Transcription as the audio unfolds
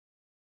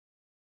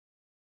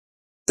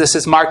This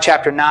is Mark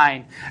chapter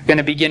 9. I'm going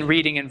to begin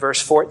reading in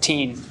verse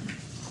 14.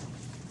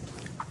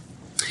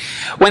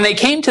 When they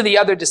came to the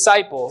other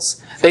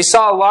disciples, they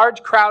saw a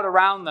large crowd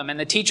around them and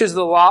the teachers of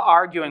the law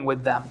arguing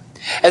with them.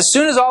 As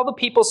soon as all the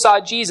people saw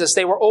Jesus,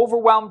 they were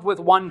overwhelmed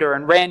with wonder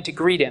and ran to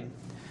greet him.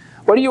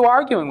 "What are you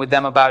arguing with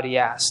them about?" he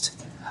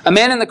asked. A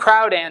man in the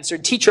crowd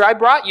answered, "Teacher, I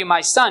brought you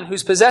my son,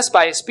 who's possessed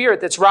by a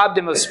spirit that's robbed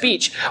him of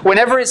speech.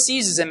 Whenever it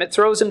seizes him, it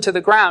throws him to the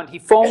ground. He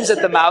foams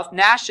at the mouth,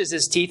 gnashes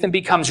his teeth, and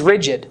becomes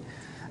rigid.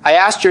 I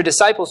asked your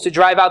disciples to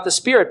drive out the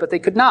spirit, but they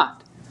could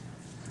not."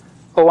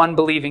 "O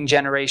unbelieving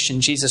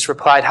generation," Jesus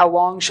replied, "how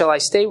long shall I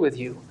stay with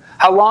you?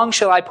 How long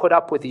shall I put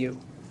up with you?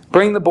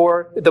 Bring the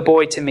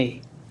boy to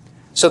me."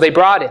 So they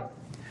brought him.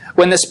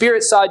 When the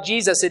spirit saw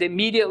Jesus, it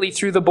immediately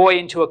threw the boy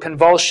into a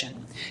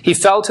convulsion. He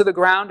fell to the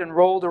ground and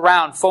rolled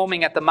around,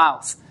 foaming at the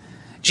mouth.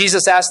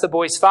 Jesus asked the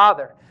boy's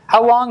father,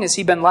 "How long has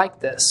he been like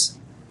this?"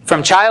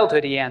 "From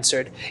childhood," he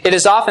answered. "It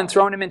has often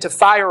thrown him into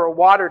fire or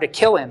water to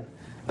kill him.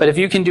 But if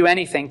you can do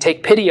anything,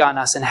 take pity on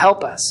us and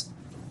help us."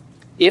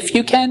 "If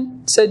you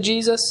can," said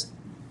Jesus,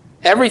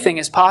 "everything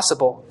is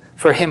possible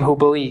for him who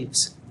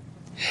believes."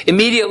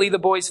 Immediately the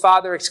boy's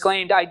father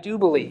exclaimed, "I do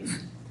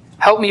believe.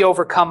 Help me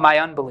overcome my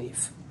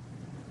unbelief."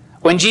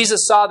 When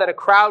Jesus saw that a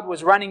crowd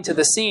was running to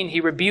the scene, he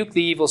rebuked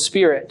the evil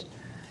spirit.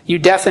 "You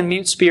deaf and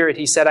mute spirit,"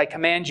 he said, "I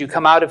command you,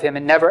 come out of him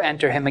and never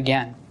enter him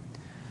again."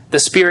 The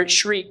spirit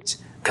shrieked,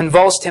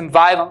 convulsed him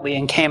violently,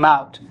 and came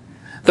out.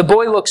 The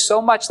boy looked so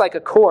much like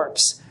a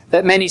corpse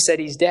that many said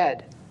he's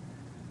dead.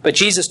 But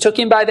Jesus took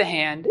him by the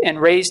hand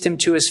and raised him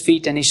to his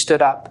feet, and he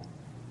stood up.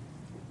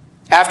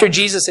 After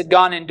Jesus had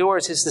gone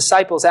indoors, his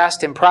disciples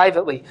asked him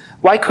privately,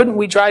 "Why couldn't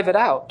we drive it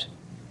out?"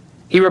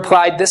 He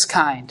replied, "This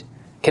kind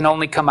can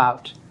only come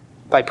out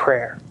by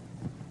prayer."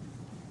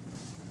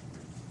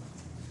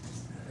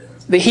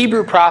 The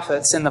Hebrew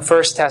prophets in the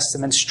First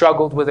Testament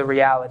struggled with a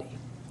reality.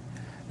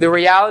 The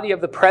reality of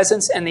the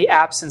presence and the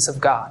absence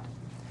of God.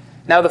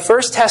 Now, the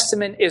First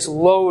Testament is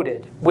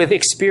loaded with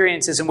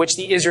experiences in which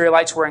the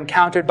Israelites were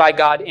encountered by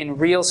God in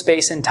real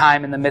space and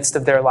time in the midst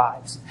of their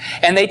lives.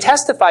 And they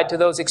testified to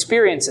those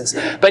experiences.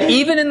 But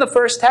even in the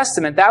First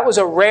Testament, that was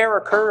a rare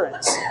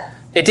occurrence.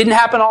 It didn't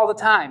happen all the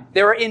time.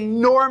 There are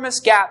enormous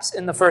gaps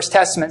in the First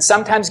Testament,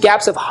 sometimes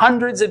gaps of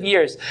hundreds of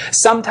years,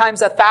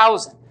 sometimes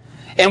 1,000,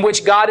 in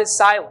which God is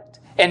silent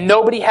and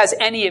nobody has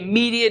any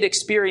immediate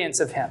experience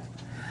of him.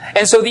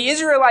 And so the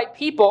Israelite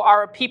people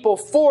are a people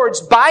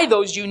forged by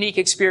those unique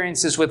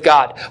experiences with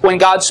God. When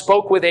God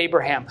spoke with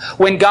Abraham,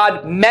 when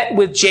God met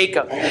with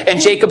Jacob,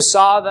 and Jacob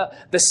saw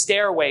the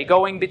stairway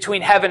going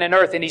between heaven and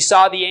earth, and he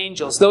saw the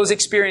angels, those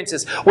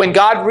experiences. When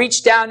God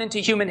reached down into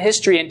human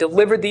history and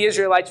delivered the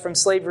Israelites from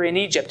slavery in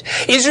Egypt,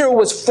 Israel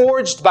was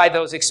forged by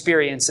those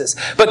experiences.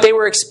 But they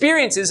were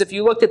experiences, if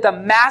you looked at the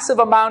massive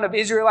amount of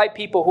Israelite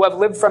people who have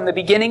lived from the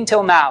beginning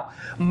till now,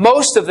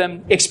 most of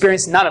them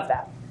experienced none of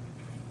that.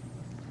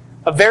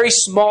 A very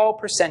small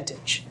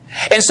percentage.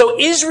 And so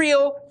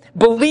Israel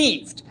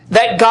believed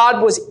that God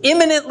was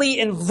imminently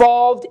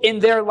involved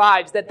in their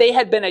lives, that they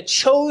had been a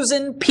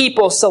chosen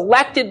people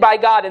selected by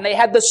God, and they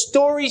had the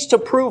stories to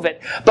prove it.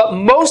 But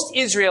most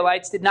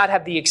Israelites did not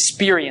have the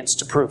experience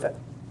to prove it.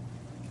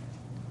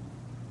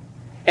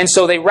 And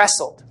so they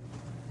wrestled.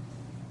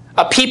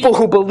 A people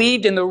who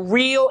believed in the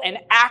real and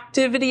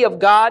activity of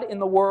God in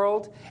the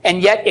world,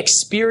 and yet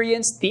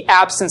experienced the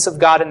absence of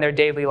God in their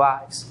daily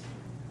lives.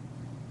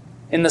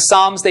 In the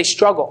Psalms, they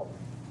struggle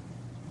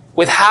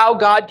with how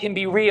God can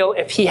be real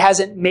if he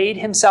hasn't made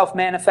himself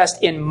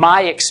manifest in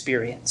my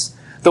experience,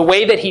 the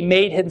way that he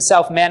made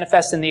himself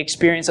manifest in the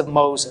experience of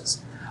Moses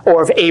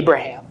or of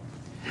Abraham.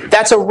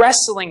 That's a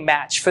wrestling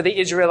match for the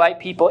Israelite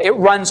people. It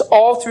runs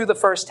all through the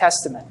First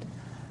Testament.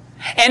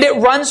 And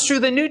it runs through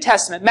the New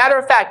Testament. Matter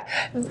of fact,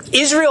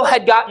 Israel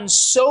had gotten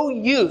so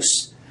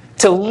used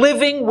to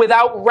living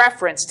without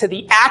reference to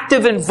the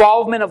active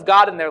involvement of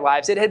God in their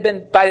lives. It had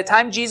been, by the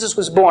time Jesus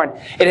was born,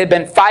 it had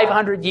been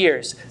 500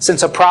 years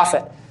since a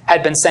prophet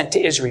had been sent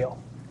to Israel.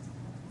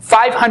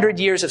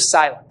 500 years of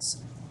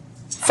silence.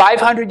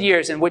 500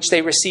 years in which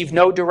they received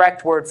no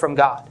direct word from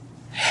God.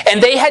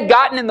 And they had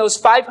gotten in those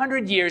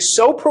 500 years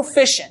so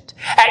proficient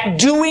at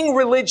doing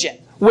religion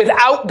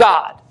without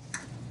God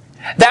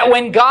that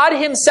when God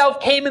himself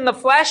came in the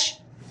flesh,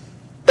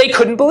 they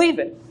couldn't believe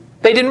it.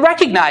 They didn't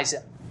recognize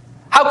him.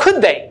 How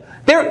could they?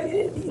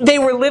 They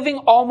were living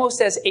almost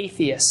as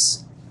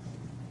atheists.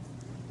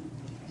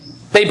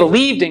 They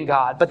believed in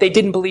God, but they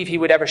didn't believe he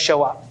would ever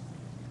show up.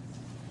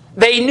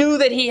 They knew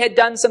that he had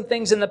done some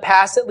things in the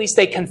past, at least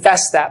they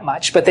confessed that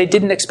much, but they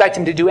didn't expect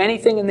him to do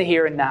anything in the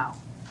here and now.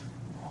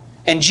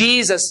 And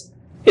Jesus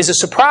is a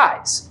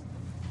surprise.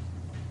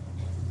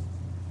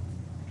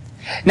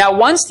 Now,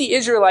 once the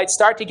Israelites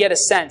start to get a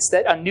sense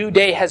that a new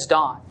day has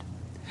dawned,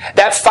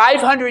 that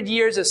 500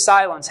 years of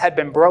silence had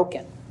been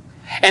broken,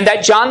 and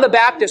that John the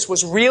Baptist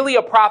was really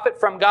a prophet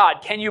from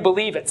God. Can you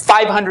believe it?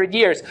 500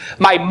 years.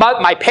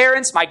 My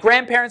parents, my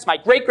grandparents, my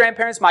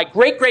great-grandparents, my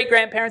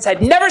great-great-grandparents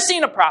had never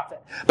seen a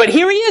prophet. But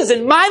here he is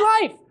in my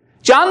life.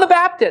 John the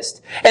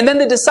Baptist, and then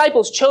the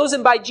disciples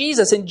chosen by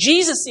Jesus, and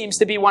Jesus seems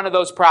to be one of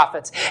those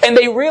prophets. And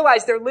they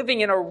realize they're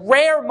living in a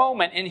rare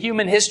moment in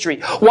human history,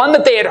 one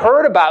that they had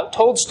heard about,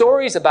 told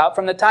stories about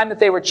from the time that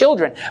they were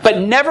children, but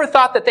never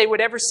thought that they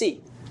would ever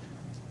see.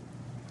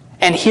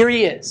 And here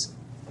he is.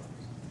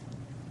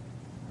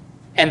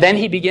 And then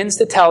he begins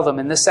to tell them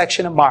in this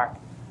section of Mark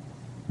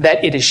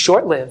that it is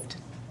short-lived,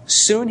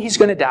 soon he's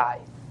going to die,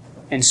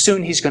 and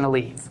soon he's going to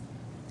leave.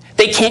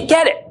 They can't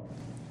get it.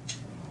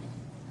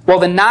 Well,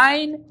 the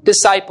 9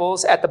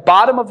 disciples at the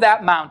bottom of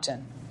that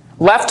mountain,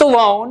 left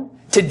alone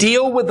to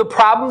deal with the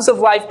problems of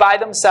life by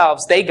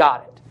themselves, they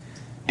got it.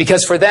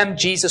 Because for them,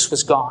 Jesus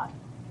was gone.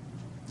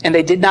 And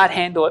they did not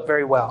handle it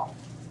very well.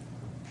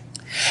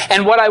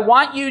 And what I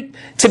want you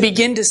to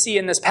begin to see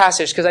in this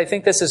passage, because I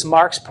think this is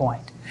Mark's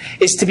point,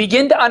 is to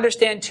begin to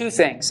understand 2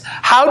 things.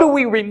 How do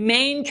we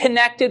remain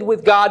connected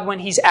with God when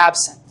He's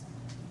absent?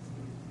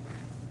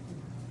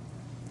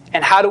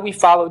 And how do we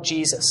follow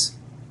Jesus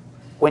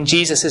when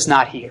Jesus is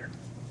not here?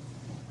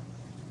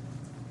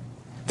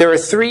 There are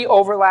 3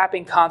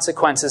 overlapping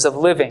consequences of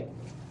living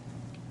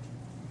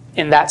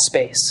in that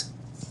space.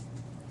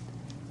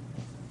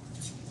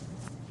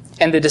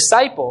 And the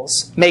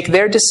disciples make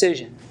their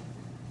decision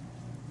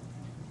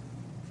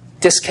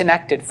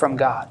disconnected from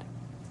God.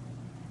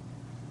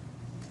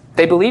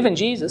 They believe in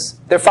Jesus.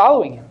 They're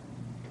following Him.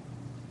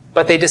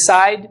 But they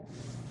decide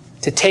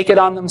to take it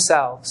on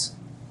themselves,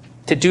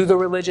 to do the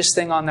religious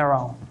thing on their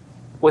own,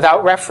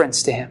 without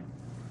reference to Him.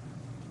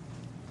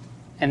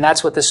 And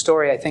that's what this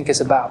story, I think, is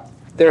about.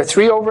 There are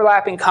 3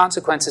 overlapping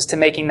consequences to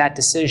making that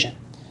decision.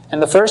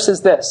 And the first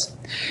is this.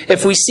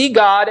 If we see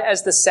God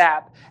as the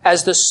sap,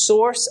 as the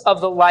source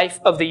of the life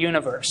of the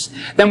universe,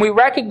 then we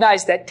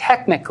recognize that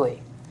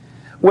technically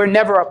we're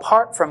never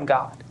apart from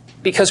God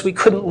because we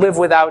couldn't live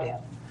without Him.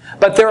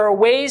 But there are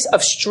ways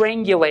of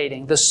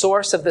strangulating the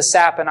source of the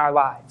sap in our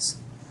lives,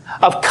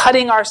 of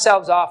cutting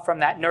ourselves off from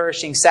that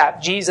nourishing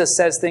sap. Jesus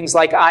says things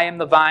like, I am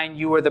the vine,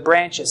 you are the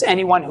branches.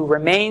 Anyone who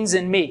remains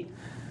in me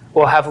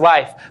will have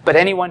life, but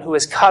anyone who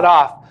is cut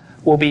off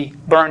will be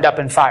burned up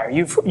in fire.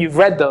 You've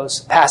read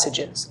those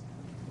passages.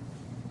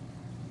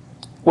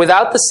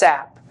 Without the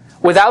sap,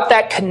 without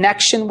that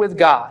connection with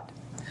God,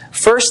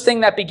 first thing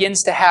that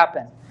begins to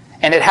happen,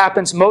 and it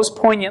happens most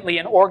poignantly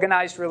in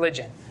organized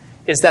religion,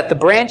 is that the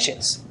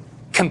branches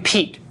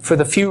compete for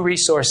the few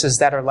resources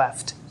that are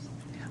left.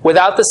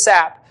 Without the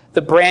sap,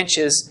 the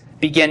branches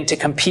begin to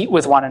compete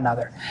with one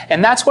another.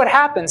 And that's what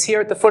happens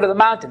here at the foot of the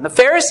mountain. The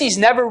Pharisees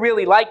never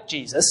really liked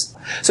Jesus,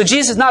 so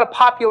Jesus is not a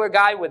popular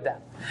guy with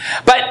them.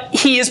 But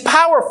He is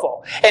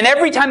powerful, and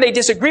every time they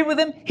disagree with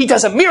Him, He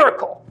does a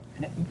miracle,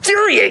 and it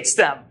infuriates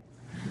them.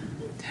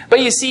 But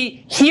you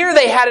see, here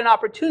they had an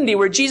opportunity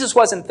where Jesus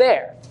wasn't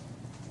there.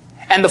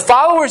 And the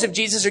followers of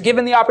Jesus are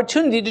given the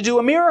opportunity to do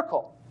a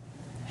miracle.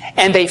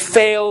 And they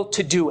fail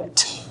to do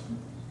it.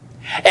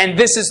 And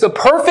this is the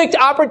perfect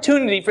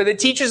opportunity for the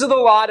teachers of the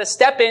law to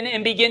step in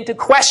and begin to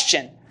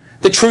question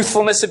the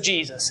truthfulness of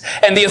Jesus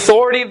and the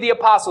authority of the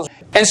apostles.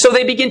 And so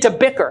they begin to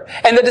bicker.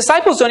 And the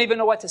disciples don't even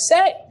know what to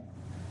say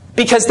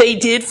because they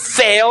did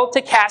fail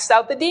to cast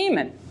out the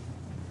demon.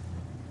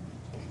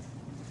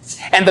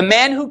 And the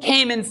man who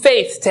came in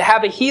faith to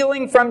have a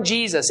healing from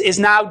Jesus is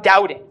now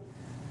doubting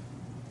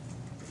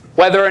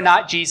whether or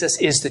not Jesus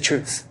is the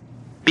truth,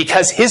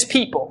 because his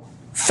people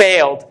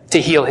failed to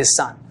heal his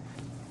son.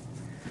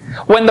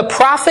 When the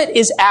prophet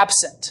is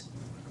absent,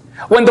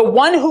 when the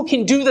one who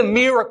can do the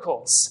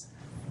miracles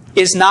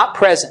is not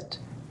present,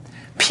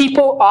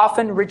 people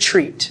often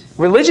retreat,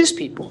 religious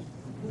people,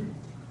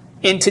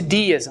 into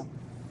deism.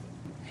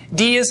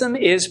 Deism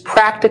is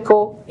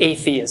practical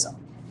atheism.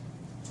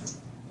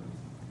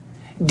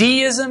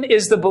 Deism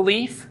is the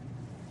belief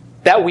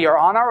that we are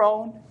on our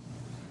own,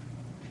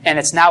 and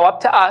it's now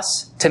up to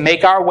us to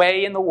make our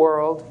way in the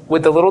world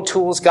with the little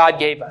tools God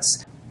gave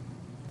us.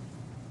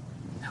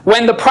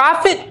 When the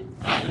prophet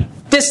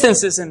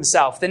distances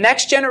himself, the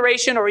next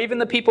generation or even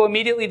the people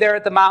immediately there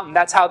at the mountain,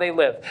 that's how they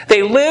live.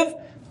 They live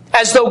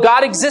as though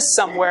God exists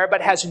somewhere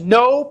but has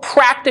no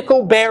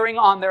practical bearing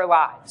on their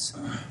lives.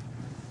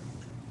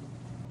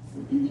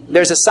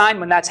 There's a sign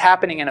when that's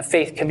happening in a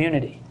faith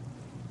community.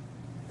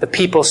 The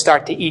people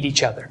start to eat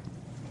each other.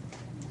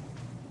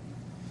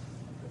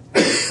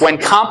 When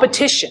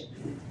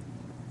competition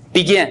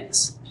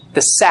begins,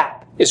 the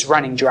sap is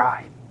running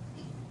dry.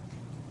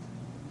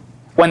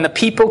 When the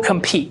people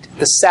compete,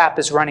 the sap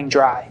is running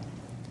dry.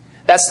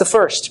 That's the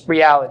first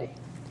reality.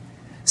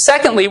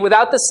 Secondly,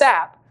 without the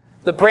sap,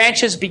 the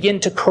branches begin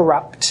to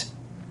corrupt.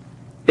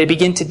 They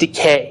begin to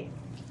decay.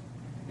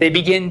 They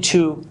begin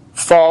to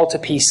fall to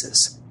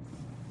pieces.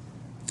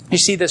 You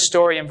see this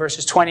story in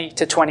verses 20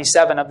 to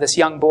 27 of this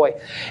young boy.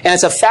 And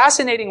it's a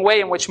fascinating way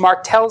in which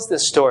Mark tells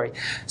this story.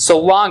 It's the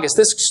longest.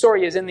 This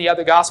story is in the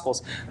other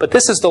Gospels, but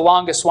this is the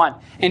longest one.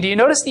 And do you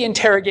notice the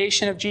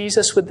interrogation of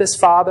Jesus with this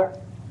father?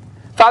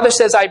 Father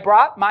says, I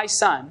brought my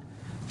son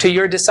to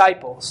your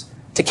disciples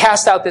to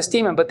cast out this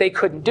demon, but they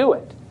couldn't do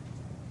it.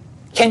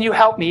 Can you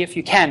help me if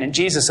you can? And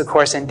Jesus, of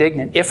course,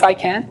 indignant, if I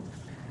can.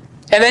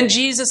 And then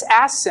Jesus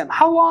asks him,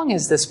 how long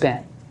has this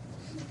been?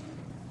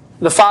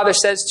 The father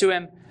says to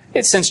him,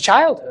 it's since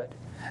childhood.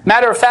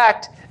 Matter of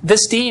fact,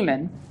 this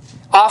demon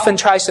often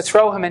tries to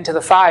throw him into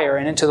the fire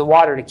and into the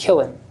water to kill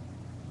him.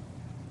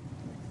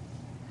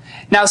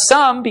 Now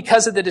some,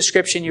 because of the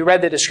description, you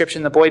read the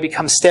description, the boy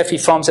becomes stiff, he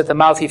foams at the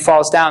mouth, he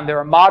falls down. There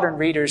are modern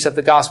readers of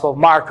the Gospel of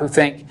Mark who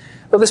think,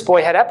 well, this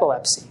boy had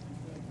epilepsy.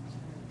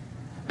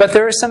 But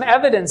there are some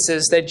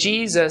evidences that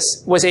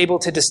Jesus was able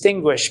to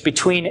distinguish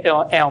between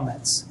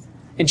ailments.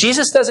 And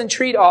Jesus doesn't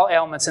treat all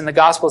ailments in the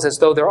Gospels as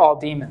though they're all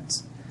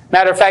demons.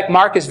 Matter of fact,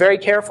 Mark is very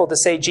careful to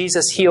say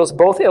Jesus heals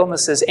both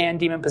illnesses and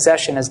demon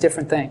possession as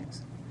different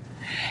things.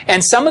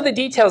 And some of the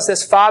details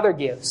this father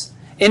gives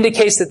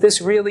indicates that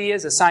this really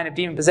is a sign of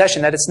demon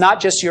possession, that it's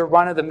not just your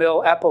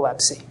run-of-the-mill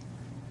epilepsy.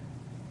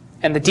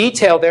 And the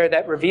detail there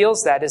that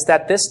reveals that is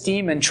that this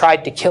demon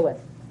tried to kill him.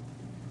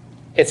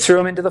 It threw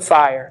him into the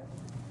fire,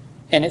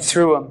 and it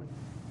threw him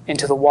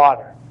into the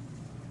water.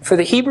 For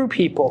the Hebrew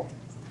people,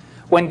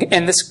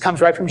 and this comes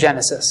right from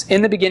Genesis,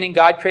 in the beginning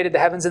God created the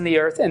heavens and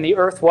the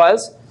earth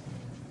was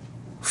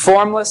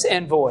formless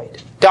and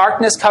void.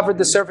 Darkness covered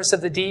the surface of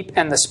the deep,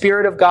 and the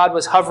Spirit of God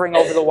was hovering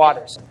over the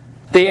waters.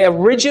 The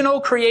original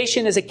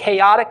creation is a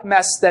chaotic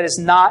mess that is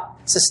not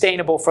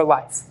sustainable for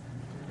life.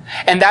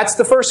 And that's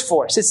the first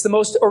force. It's the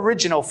most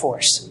original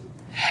force.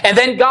 And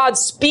then God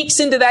speaks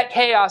into that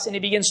chaos and he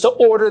begins to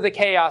order the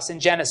chaos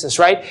in Genesis,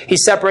 right? He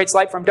separates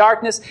light from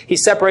darkness. He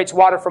separates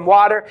water from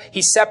water.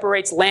 He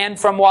separates land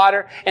from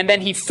water. And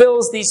then he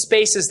fills these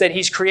spaces that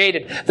he's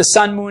created. The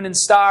sun, moon, and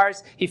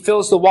stars. He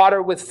fills the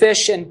water with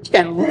fish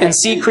and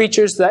sea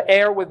creatures, the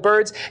air with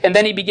birds. And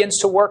then he begins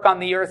to work on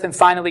the earth and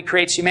finally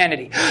creates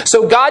humanity.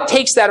 So God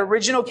takes that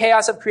original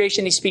chaos of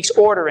creation. He speaks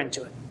order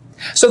into it.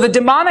 So the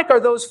demonic are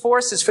those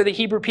forces for the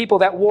Hebrew people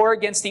that war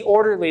against the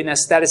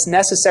orderliness that is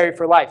necessary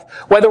for life.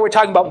 Whether we're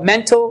talking about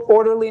mental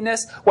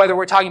orderliness, whether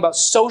we're talking about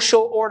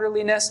social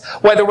orderliness,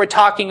 whether we're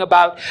talking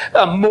about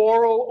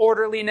moral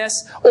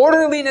orderliness,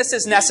 orderliness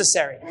is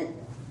necessary.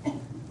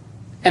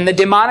 And the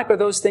demonic are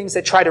those things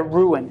that try to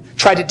ruin,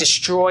 try to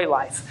destroy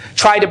life,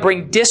 try to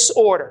bring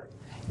disorder,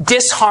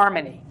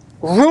 disharmony,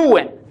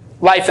 ruin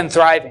life and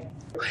thriving.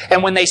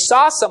 And when they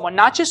saw someone,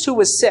 not just who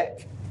was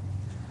sick,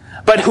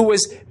 but who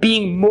was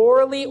being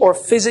morally or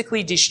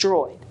physically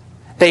destroyed,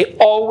 they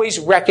always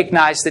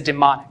recognized the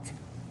demonic.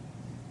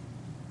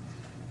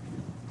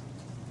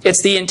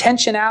 It's the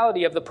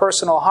intentionality of the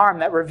personal harm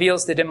that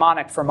reveals the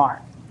demonic for Mark.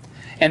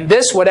 And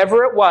this,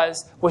 whatever it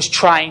was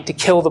trying to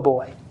kill the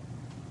boy.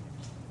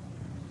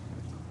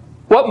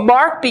 What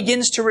Mark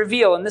begins to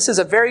reveal, and this is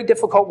a very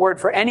difficult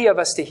word for any of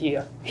us to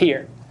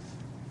hear,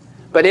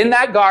 but in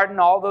that garden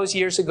all those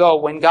years ago,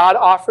 when God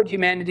offered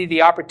humanity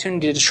the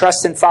opportunity to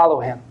trust and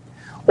follow him,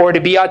 or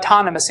to be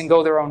autonomous and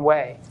go their own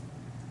way,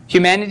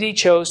 humanity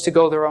chose to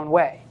go their own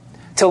way,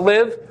 to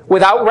live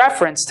without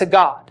reference to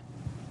God.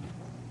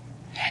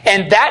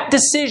 And that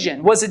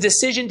decision was a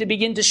decision to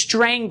begin to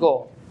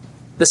strangle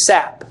the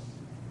sap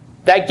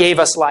that gave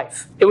us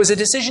life. It was a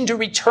decision to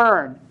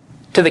return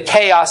to the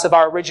chaos of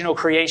our original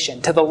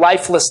creation, to the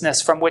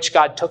lifelessness from which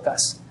God took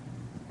us.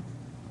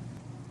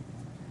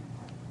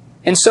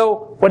 And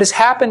so what has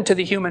happened to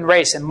the human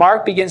race, and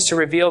Mark begins to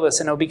reveal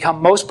this, and it will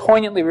become most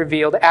poignantly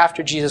revealed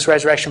after Jesus'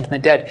 resurrection from the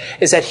dead,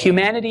 is that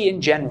humanity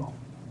in general,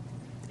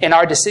 in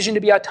our decision to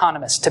be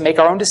autonomous, to make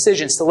our own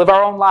decisions, to live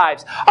our own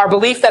lives, our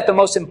belief that the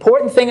most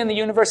important thing in the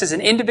universe is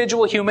an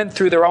individual human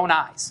through their own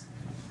eyes.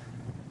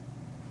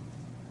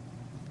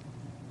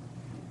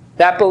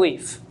 That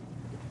belief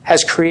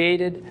has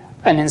created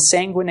an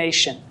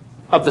insanguination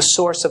of the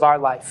source of our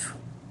life.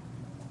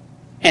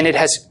 And it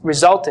has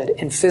resulted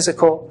in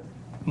physical,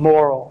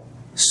 moral,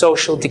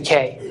 social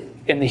decay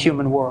in the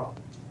human world.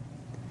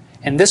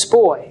 And this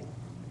boy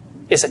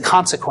is a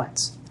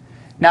consequence.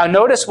 Now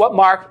notice what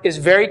Mark is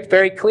very,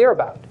 very clear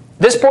about.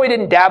 This boy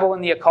didn't dabble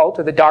in the occult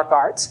or the dark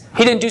arts.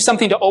 He didn't do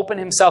something to open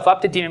himself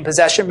up to demon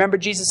possession. Remember,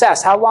 Jesus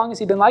asked, how long has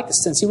he been like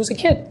this? Since he was a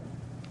kid.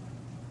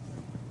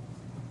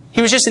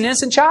 He was just an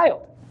innocent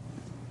child.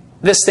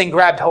 This thing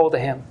grabbed hold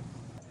of him.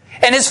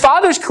 And his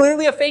father's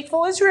clearly a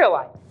faithful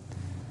Israelite.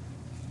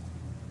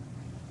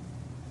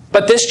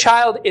 But this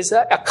child is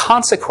a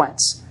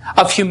consequence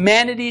of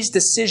humanity's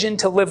decision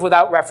to live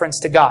without reference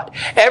to God.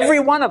 Every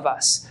one of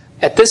us,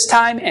 at this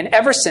time and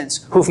ever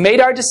since, who've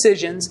made our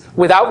decisions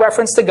without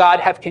reference to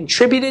God, have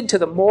contributed to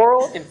the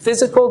moral and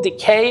physical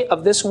decay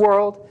of this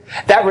world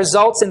that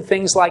results in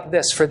things like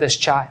this for this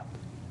child.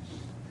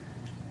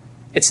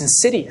 It's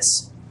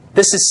insidious.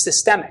 This is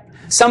systemic.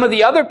 Some of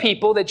the other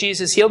people that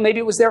Jesus healed, maybe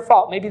it was their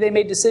fault. Maybe they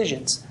made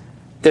decisions.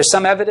 There's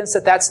some evidence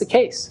that that's the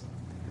case.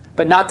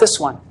 But not this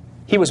one.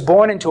 He was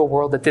born into a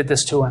world that did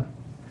this to him.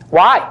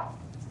 Why?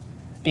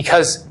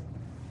 Because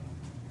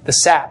the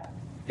sap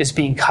is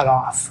being cut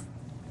off.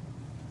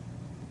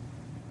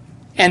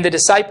 And the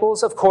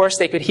disciples, of course,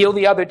 they could heal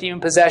the other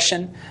demon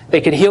possession. They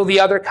could heal the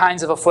other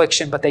kinds of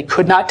affliction, but they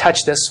could not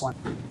touch this one.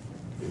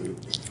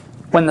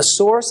 When the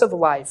source of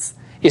life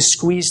is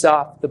squeezed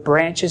off, the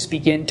branches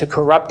begin to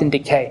corrupt and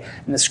decay.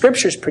 And the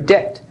scriptures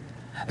predict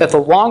that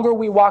the longer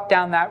we walk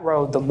down that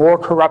road, the more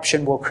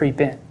corruption will creep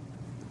in.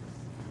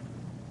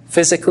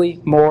 physically,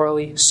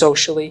 morally,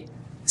 socially.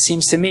 It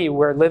seems to me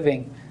we're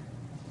living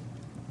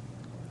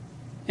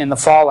in the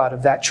fallout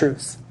of that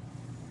truth.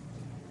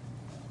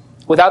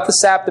 Without the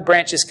sap, the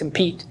branches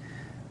compete.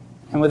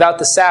 And without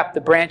the sap,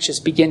 the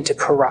branches begin to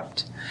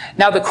corrupt.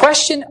 Now, the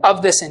question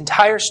of this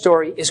entire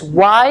story is,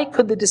 why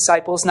could the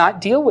disciples not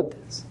deal with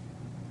this?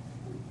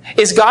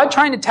 Is God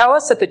trying to tell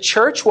us that the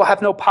church will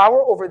have no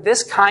power over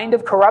this kind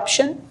of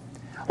corruption?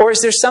 Or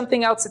is there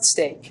something else at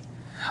stake?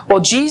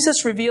 Well,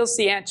 Jesus reveals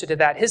the answer to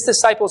that. His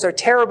disciples are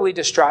terribly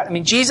distraught. I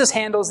mean, Jesus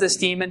handles this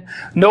demon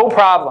no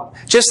problem,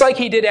 just like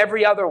he did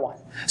every other one.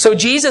 So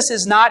Jesus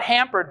is not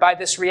hampered by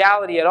this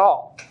reality at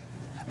all.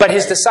 But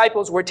his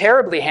disciples were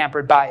terribly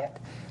hampered by it.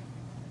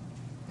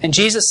 And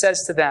Jesus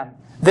says to them,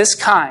 this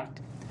kind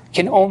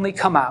can only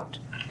come out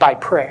by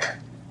prayer.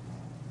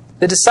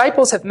 The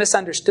disciples have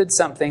misunderstood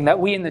something that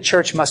we in the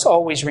church must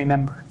always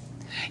remember.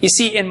 You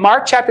see, in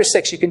Mark chapter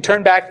 6, you can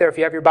turn back there if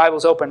you have your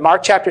Bibles open.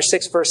 Mark chapter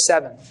 6, verse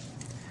 7.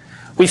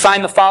 We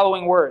find the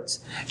following words.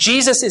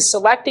 Jesus is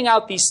selecting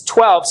out these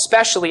 12,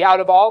 specially out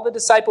of all the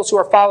disciples who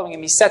are following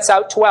him. He sets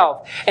out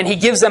 12, and he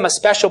gives them a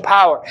special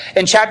power.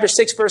 In chapter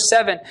 6, verse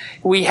 7,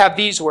 we have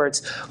these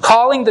words.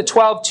 Calling the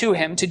 12 to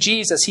him, to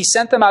Jesus, he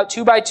sent them out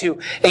 2 by 2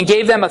 and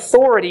gave them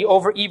authority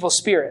over evil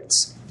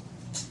spirits.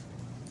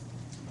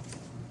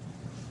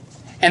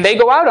 And they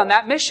go out on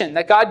that mission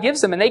that God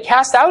gives them, and they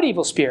cast out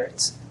evil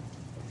spirits.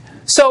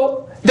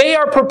 So they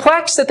are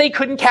perplexed that they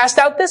couldn't cast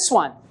out this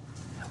one.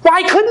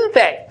 Why couldn't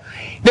they?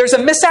 There's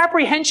a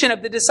misapprehension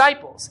of the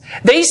disciples.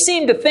 They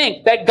seem to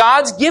think that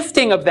God's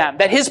gifting of them,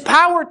 that his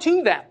power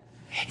to them,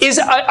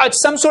 is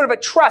some sort of a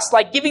trust,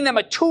 like giving them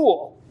a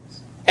tool,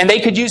 and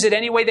they could use it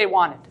any way they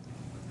wanted.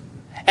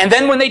 And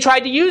then when they tried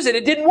to use it,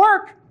 it didn't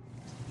work.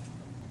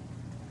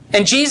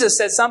 And Jesus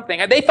says something,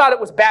 and they thought it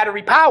was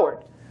battery powered.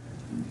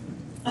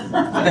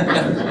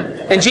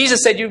 And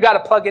Jesus said, you've got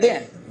to plug it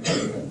in.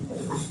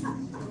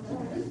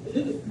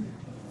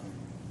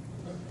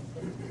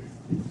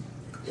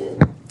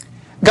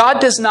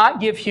 God does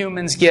not give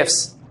humans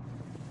gifts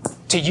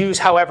to use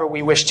however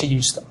we wish to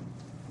use them.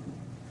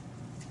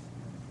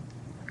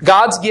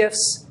 God's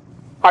gifts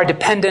are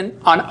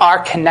dependent on our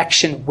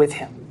connection with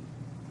him.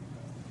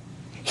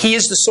 He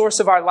is the source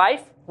of our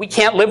life. We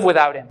can't live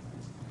without him.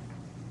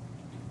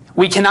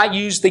 We cannot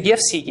use the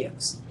gifts he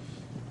gives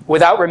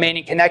without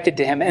remaining connected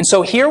to him. And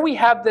so here we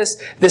have this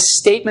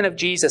statement of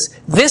Jesus.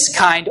 This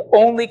kind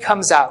only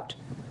comes out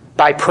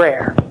by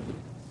prayer.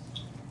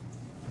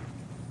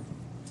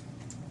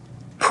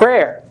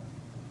 Prayer.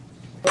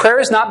 Prayer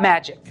is not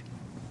magic.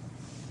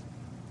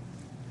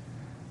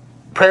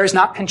 Prayer is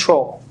not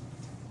control.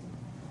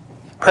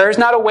 Prayer is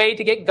not a way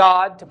to get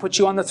God to put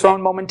you on the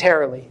throne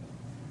momentarily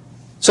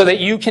so that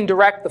you can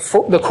direct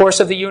the course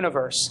of the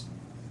universe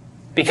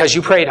because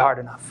you prayed hard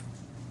enough.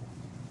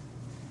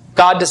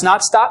 God does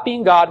not stop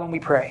being God when we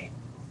pray.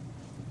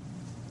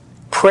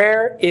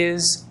 Prayer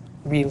is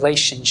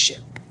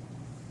relationship.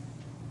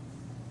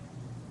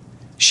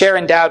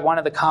 Sharon Dowd, one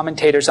of the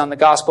commentators on the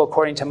Gospel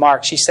according to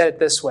Mark, she said it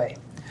this way.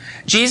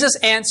 Jesus'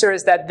 answer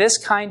is that this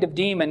kind of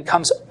demon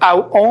comes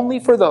out only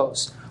for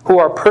those who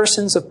are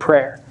persons of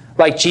prayer,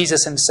 like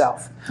Jesus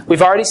himself.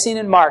 We've already seen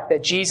in Mark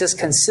that Jesus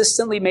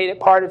consistently made it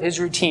part of his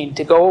routine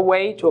to go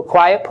away to a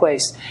quiet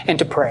place and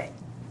to pray.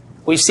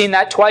 We've seen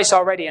that twice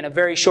already in a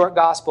very short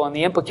gospel, and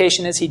the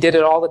implication is he did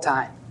it all the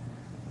time.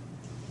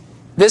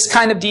 This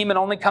kind of demon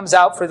only comes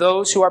out for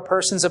those who are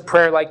persons of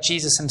prayer like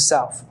Jesus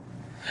himself.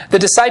 The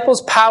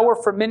disciples' power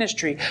for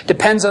ministry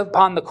depends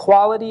upon the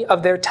quality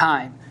of their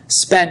time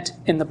spent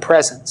in the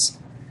presence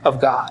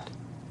of God.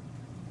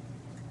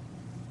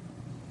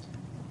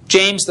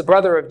 James, the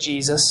brother of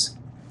Jesus,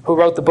 who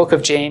wrote the book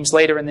of James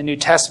later in the New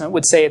Testament,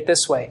 would say it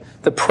this way.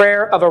 The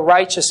prayer of a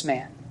righteous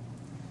man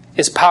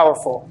is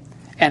powerful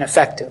and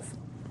effective.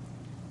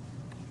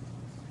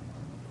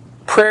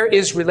 Prayer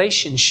is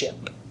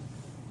relationship.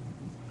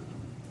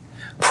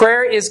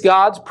 Prayer is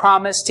God's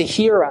promise to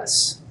hear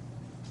us,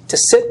 to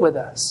sit with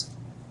us,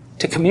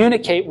 to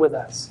communicate with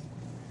us,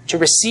 to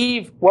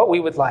receive what we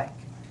would like,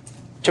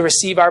 to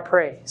receive our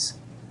praise,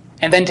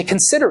 and then to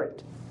consider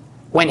it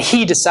when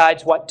he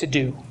decides what to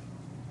do.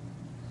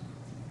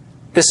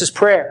 This is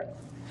prayer.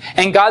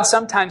 And God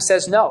sometimes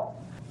says no.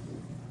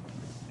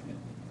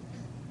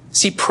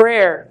 See,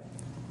 prayer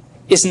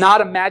is not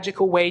a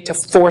magical way to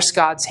force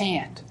God's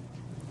hand.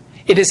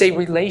 It is a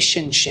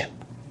relationship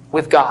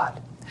with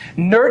God,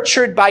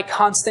 nurtured by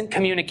constant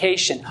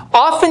communication,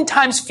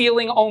 oftentimes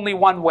feeling only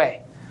one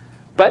way.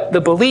 But the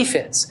belief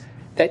is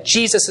that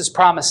Jesus has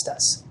promised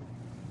us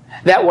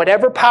that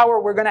whatever power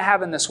we're going to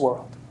have in this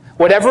world,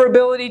 whatever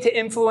ability to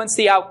influence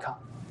the outcome,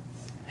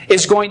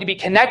 is going to be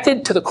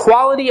connected to the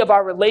quality of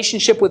our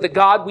relationship with the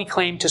God we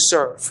claim to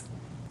serve.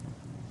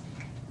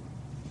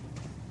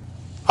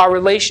 Our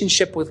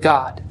relationship with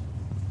God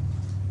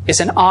is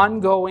an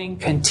ongoing,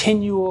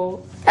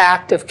 continual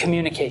act of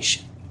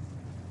communication.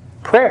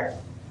 Prayer.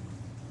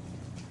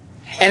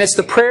 And it's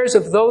the prayers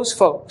of those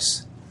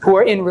folks who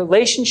are in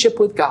relationship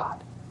with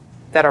God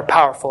that are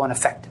powerful and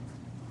effective.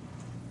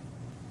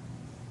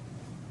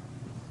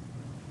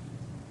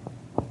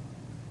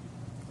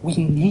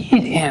 we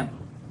need Him.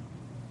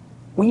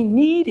 We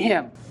need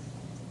Him.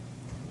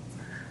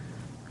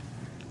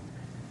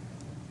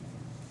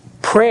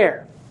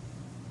 Prayer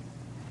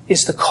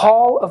is the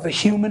call of the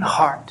human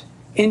heart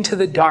into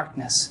the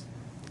darkness,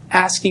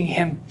 asking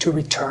Him to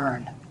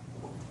return.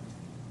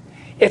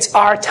 It's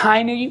our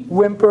tiny,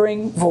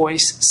 whimpering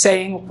voice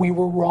saying, we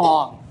were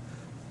wrong.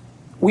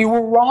 We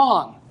were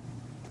wrong.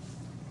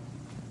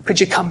 Could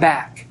you come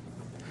back?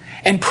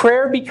 And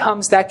prayer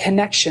becomes that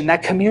connection,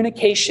 that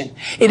communication.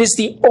 It is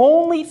the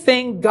only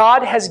thing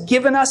God has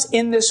given us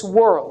in this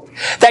world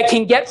that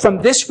can get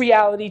from this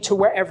reality to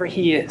wherever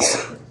He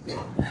is.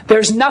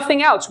 There's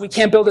nothing else. We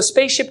can't build a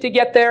spaceship to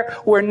get there.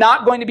 We're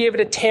not going to be able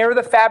to tear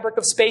the fabric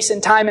of space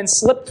and time and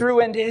slip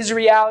through into His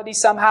reality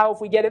somehow if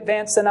we get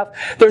advanced enough.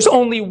 There's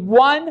only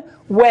one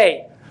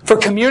way for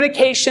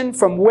communication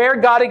from where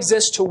God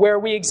exists to where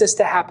we exist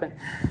to happen,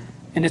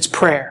 and it's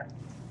prayer.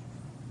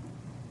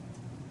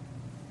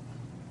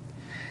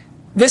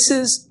 This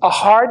is a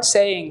hard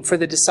saying for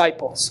the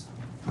disciples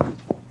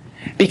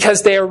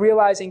because they are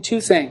realizing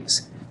two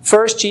things.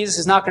 First, Jesus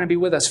is not going to be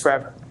with us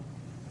forever.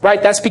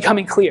 Right? That's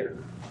becoming clear.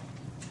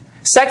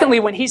 Secondly,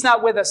 when He's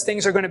not with us,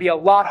 things are going to be a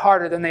lot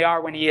harder than they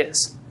are when He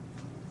is.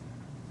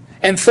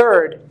 And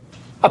third,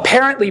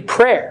 apparently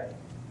prayer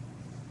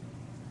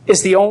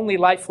is the only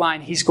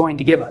lifeline He's going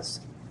to give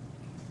us.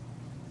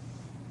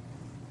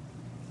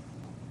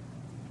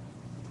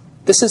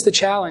 This is the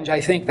challenge, I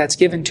think, that's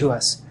given to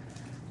us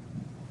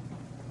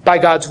by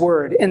God's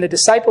Word. And the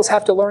disciples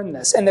have to learn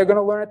this, and they're going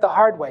to learn it the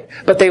hard way,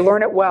 but they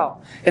learn it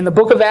well. In the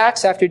book of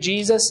Acts, after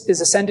Jesus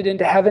is ascended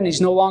into heaven, He's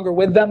no longer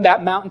with them,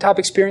 that mountaintop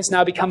experience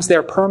now becomes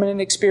their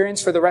permanent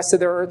experience for the rest of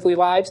their earthly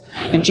lives,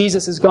 and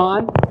Jesus is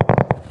gone,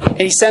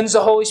 and He sends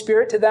the Holy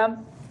Spirit to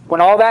them.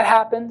 When all that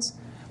happens,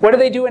 what do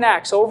they do in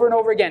Acts over and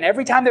over again?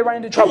 Every time they run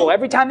into trouble,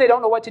 every time they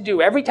don't know what to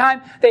do, every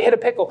time they hit a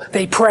pickle,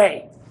 they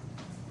pray.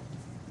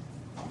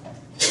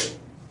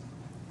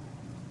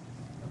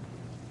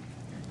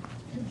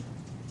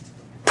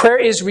 Prayer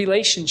is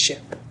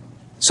relationship.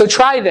 So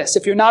try this.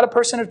 If you're not a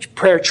person of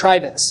prayer, try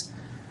this.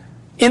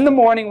 In the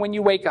morning when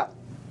you wake up,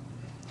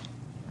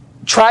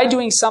 try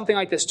doing something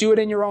like this. Do it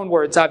in your own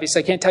words,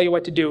 obviously. I can't tell you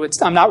what to do.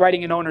 I'm not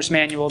writing an owner's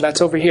manual.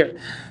 That's over here.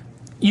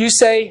 You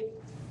say,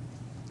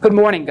 good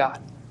morning,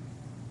 God.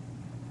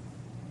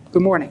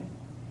 Good morning.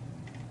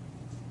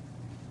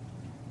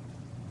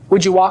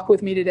 Would you walk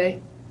with me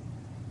today?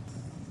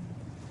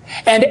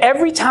 And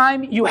every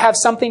time you have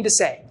something to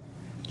say,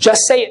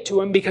 just say it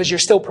to Him because you're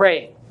still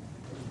praying.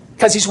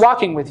 Because He's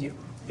walking with you.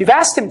 You've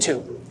asked Him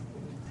to.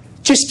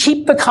 Just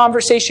keep the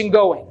conversation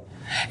going.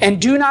 And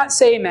do not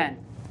say amen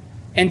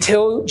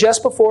until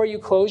just before you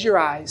close your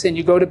eyes and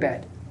you go to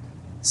bed.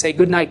 Say,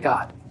 good night,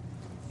 God.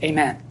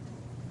 Amen.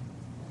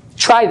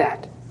 Try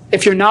that.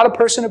 If you're not a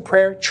person of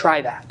prayer,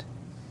 try that.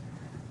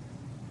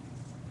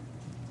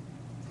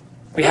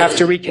 We have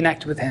to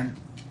reconnect with Him.